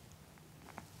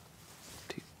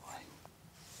 Dude, why?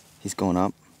 He's going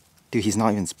up. Dude, he's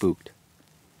not even spooked.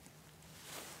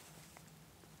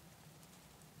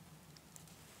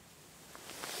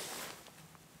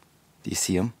 Do you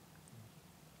see him?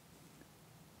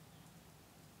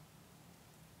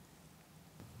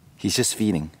 He's just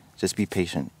feeding. Just be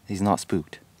patient. He's not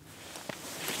spooked.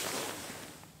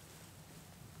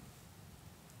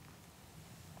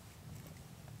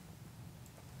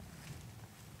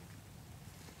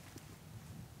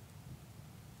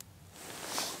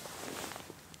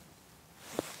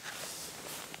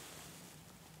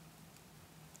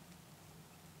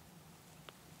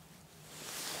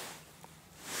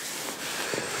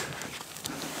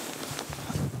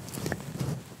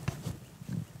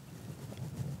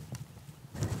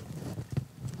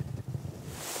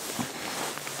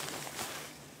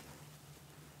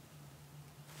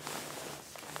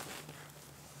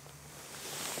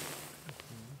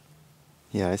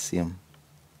 Yeah, I see him.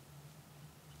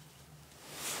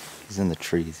 He's in the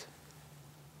trees.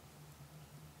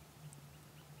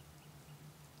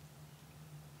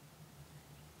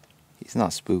 He's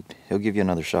not spooked. He'll give you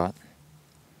another shot.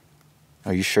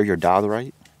 Are you sure you're dialed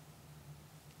right?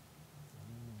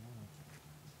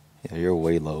 Yeah, you're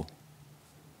way low.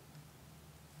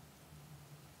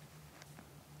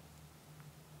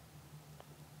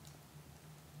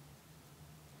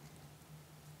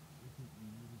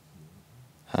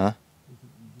 Huh?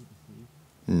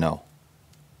 No.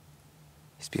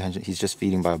 He's behind. He's just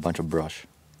feeding by a bunch of brush.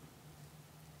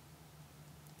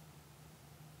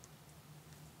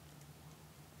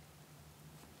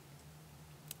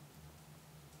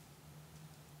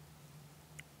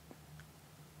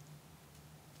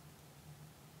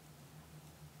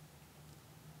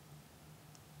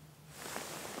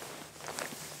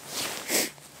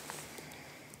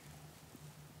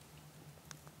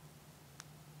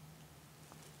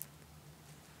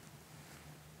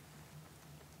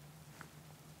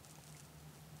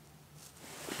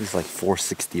 He's like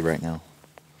 460 right now.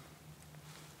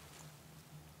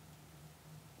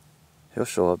 He'll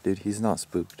show up, dude. He's not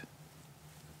spooked.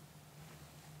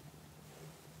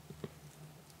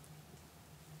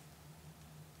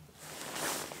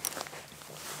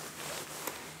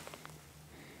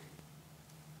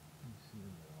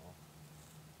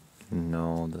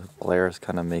 No, the glare is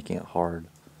kind of making it hard.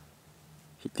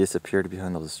 He disappeared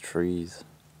behind those trees.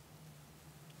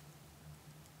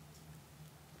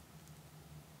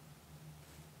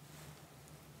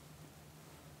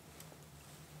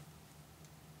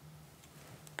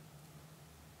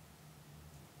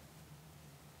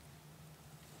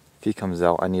 If he comes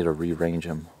out, I need to re-range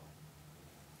him.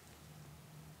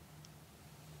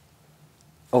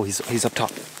 Oh, he's up top.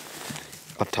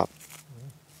 Up top.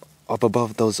 Up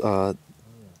above those,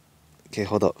 Okay,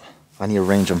 hold up. I need to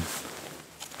range him.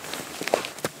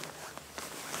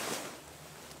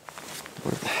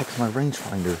 Where the heck is my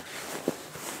rangefinder?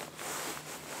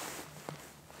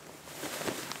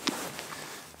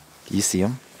 Do you see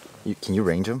him? Can you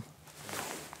range him?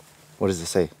 What does it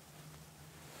say?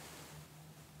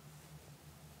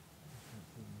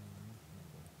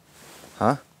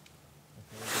 Huh?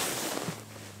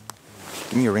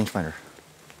 Give me your rangefinder.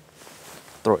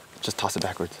 Throw it. Just toss it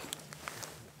backwards.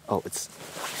 Oh, it's...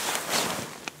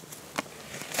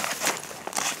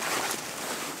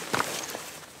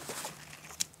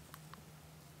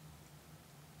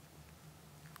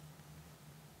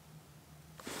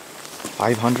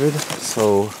 $500,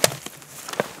 so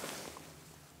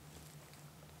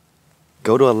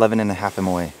go to 11.5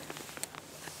 MOA.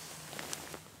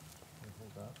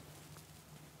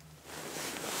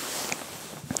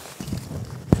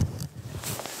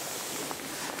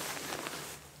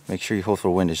 Make sure you hold for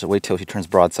windage. Wait till he turns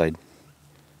broadside.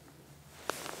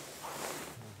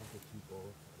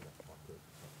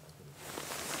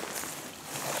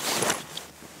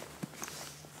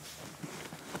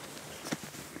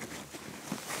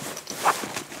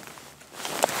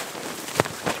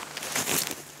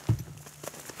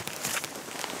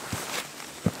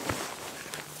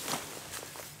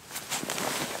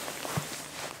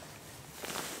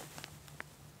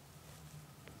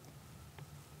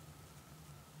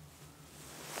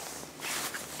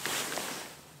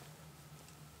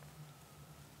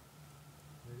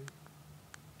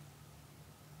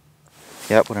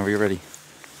 Yep, whenever you're ready.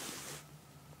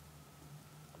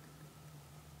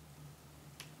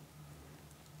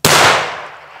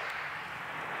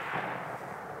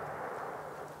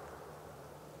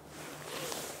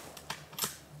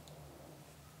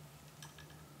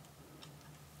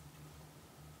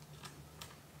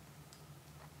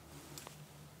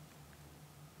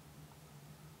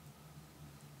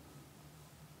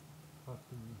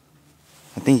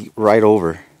 I think right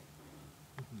over. Is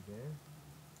he there?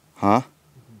 Huh? Is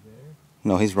he there?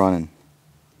 No, he's running.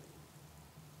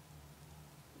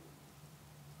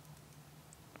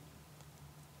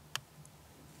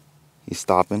 He's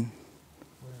stopping.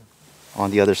 Where? On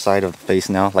the other side of the face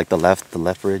now, like the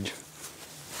left ridge.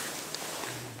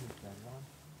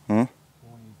 Hmm?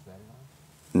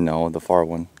 No, the far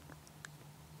one.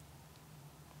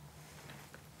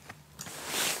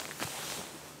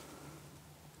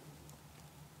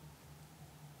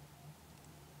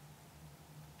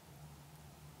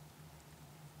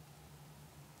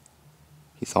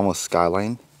 He's almost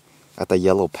skyline at the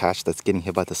yellow patch that's getting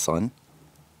hit by the sun.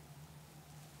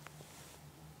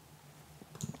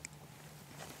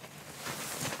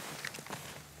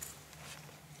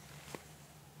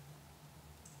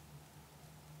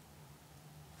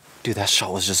 Dude, that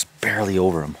shot was just barely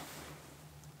over him.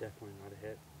 Definitely not a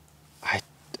hit.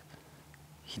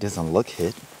 He doesn't look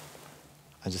hit.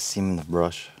 I just see him in the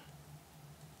brush.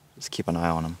 Just keep an eye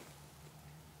on him.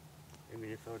 I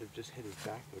mean, if I would have just hit his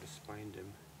back, I would have spined him.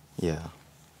 Yeah.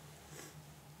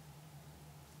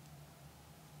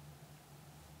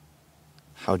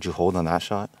 How'd you hold on that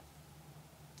shot?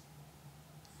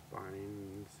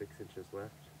 Spine 6 inches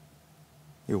left.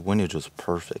 Your windage was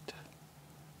perfect.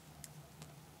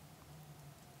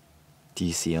 Do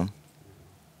you see him?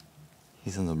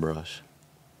 He's in the brush.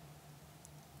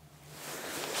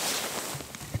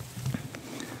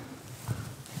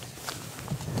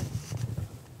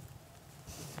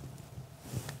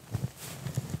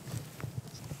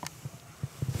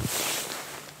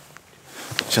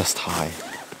 Just high.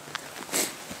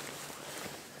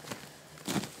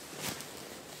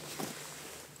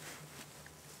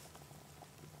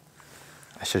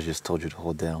 I should have just told you to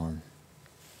hold down.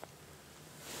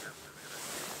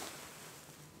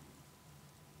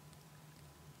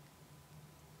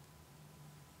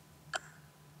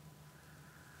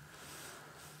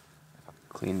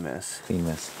 Clean miss. Clean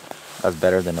miss. That's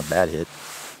better than a bad hit.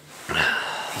 Did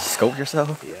you scope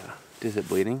yourself? Yeah. Is it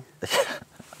bleeding?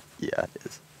 Yeah, it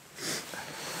is.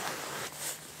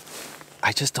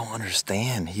 I just don't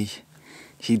understand.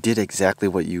 He did exactly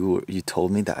what you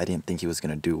told me that I didn't think he was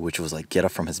gonna do, which was like get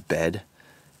up from his bed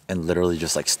and literally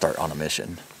just like start on a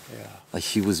mission. Yeah. Like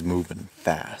he was moving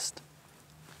fast.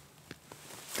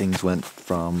 Things went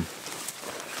from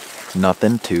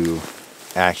nothing to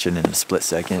action in a split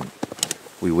second.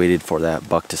 We waited for that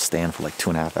buck to stand for like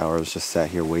 2.5 hours, just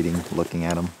sat here waiting, looking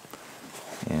at him.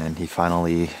 And he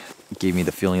finally gave me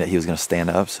the feeling that he was gonna stand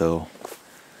up, so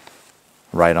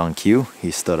right on cue,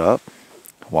 he stood up,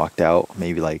 walked out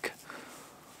maybe like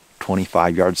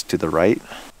 25 yards to the right.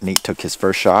 Nate took his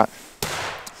first shot,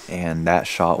 and that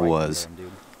shot was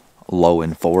low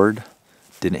and forward,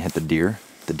 didn't hit the deer.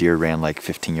 The deer ran like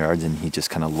 15 yards, and he just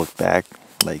kind of looked back,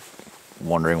 like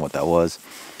wondering what that was.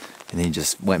 And then he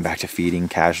just went back to feeding,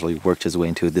 casually worked his way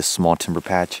into this small timber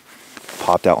patch,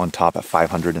 popped out on top at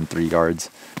 503 yards.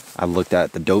 I looked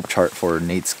at the dope chart for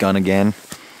Nate's gun again,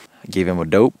 gave him a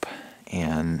dope,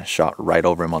 and shot right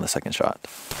over him on the second shot.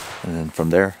 And then from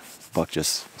there, buck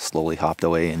just slowly hopped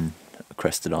away and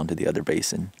crested onto the other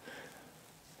basin.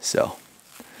 So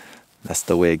that's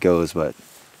the way it goes, but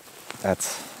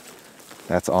that's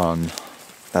on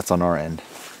our end.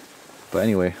 But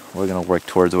anyway, we're gonna work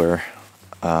towards where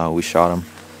we shot him,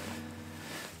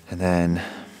 and then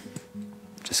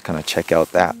just kind of check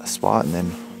out that spot, and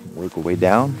then work our way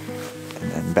down,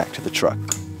 and then back to the truck.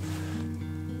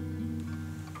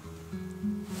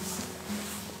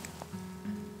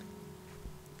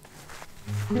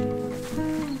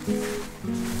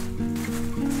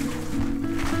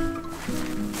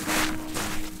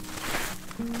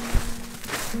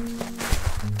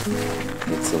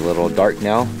 It's a little dark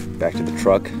now. Back to the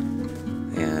truck,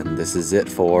 and this is it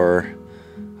for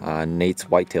Nate's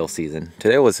whitetail season.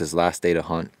 Today was his last day to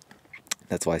hunt.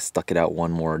 That's why I stuck it out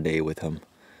one more day with him.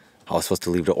 I was supposed to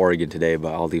leave to Oregon today,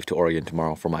 but I'll leave to Oregon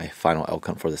tomorrow for my final elk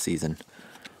hunt for the season.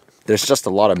 There's just a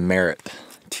lot of merit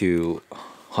to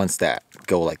hunts that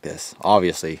go like this.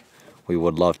 Obviously, we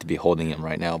would love to be holding him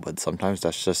right now, but sometimes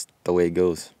that's just the way it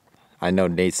goes. I know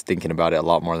Nate's thinking about it a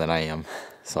lot more than I am,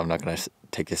 so I'm not going to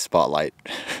take his spotlight.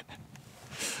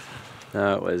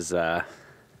 No, it was a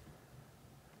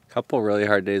couple really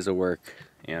hard days of work,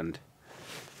 and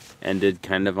ended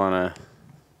kind of on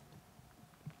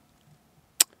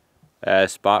a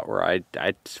spot where I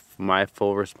my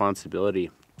full responsibility.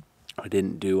 I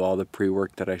didn't do all the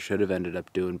pre-work that I should have ended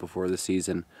up doing before the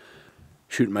season,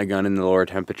 shooting my gun in the lower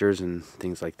temperatures and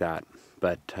things like that.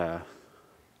 But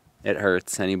it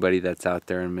hurts. Anybody that's out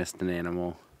there and missed an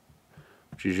animal,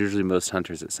 which is usually most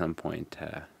hunters at some point,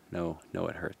 know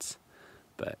it hurts.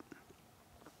 But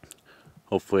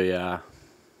hopefully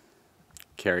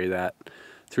carry that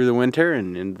through the winter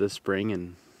and into the spring,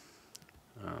 and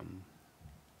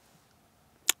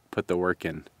put the work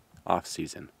in off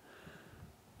season.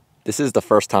 This is the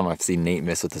first time I've seen Nate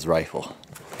miss with his rifle.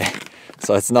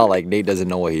 So it's not like Nate doesn't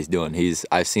know what he's doing.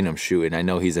 I've seen him shoot, and I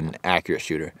know he's an accurate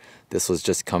shooter. This was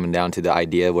just coming down to the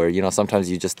idea where, you know,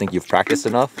 sometimes you just think you've practiced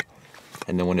enough,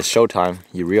 and then when it's showtime,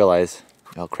 you realize,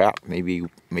 oh crap, maybe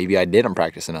I didn't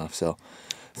practice enough. So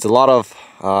it's a lot of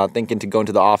thinking to go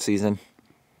into the off season,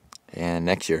 and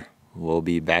next year we'll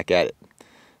be back at it.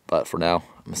 But for now,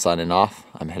 I'm signing off.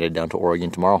 I'm headed down to Oregon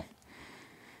tomorrow.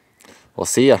 We'll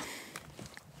see ya.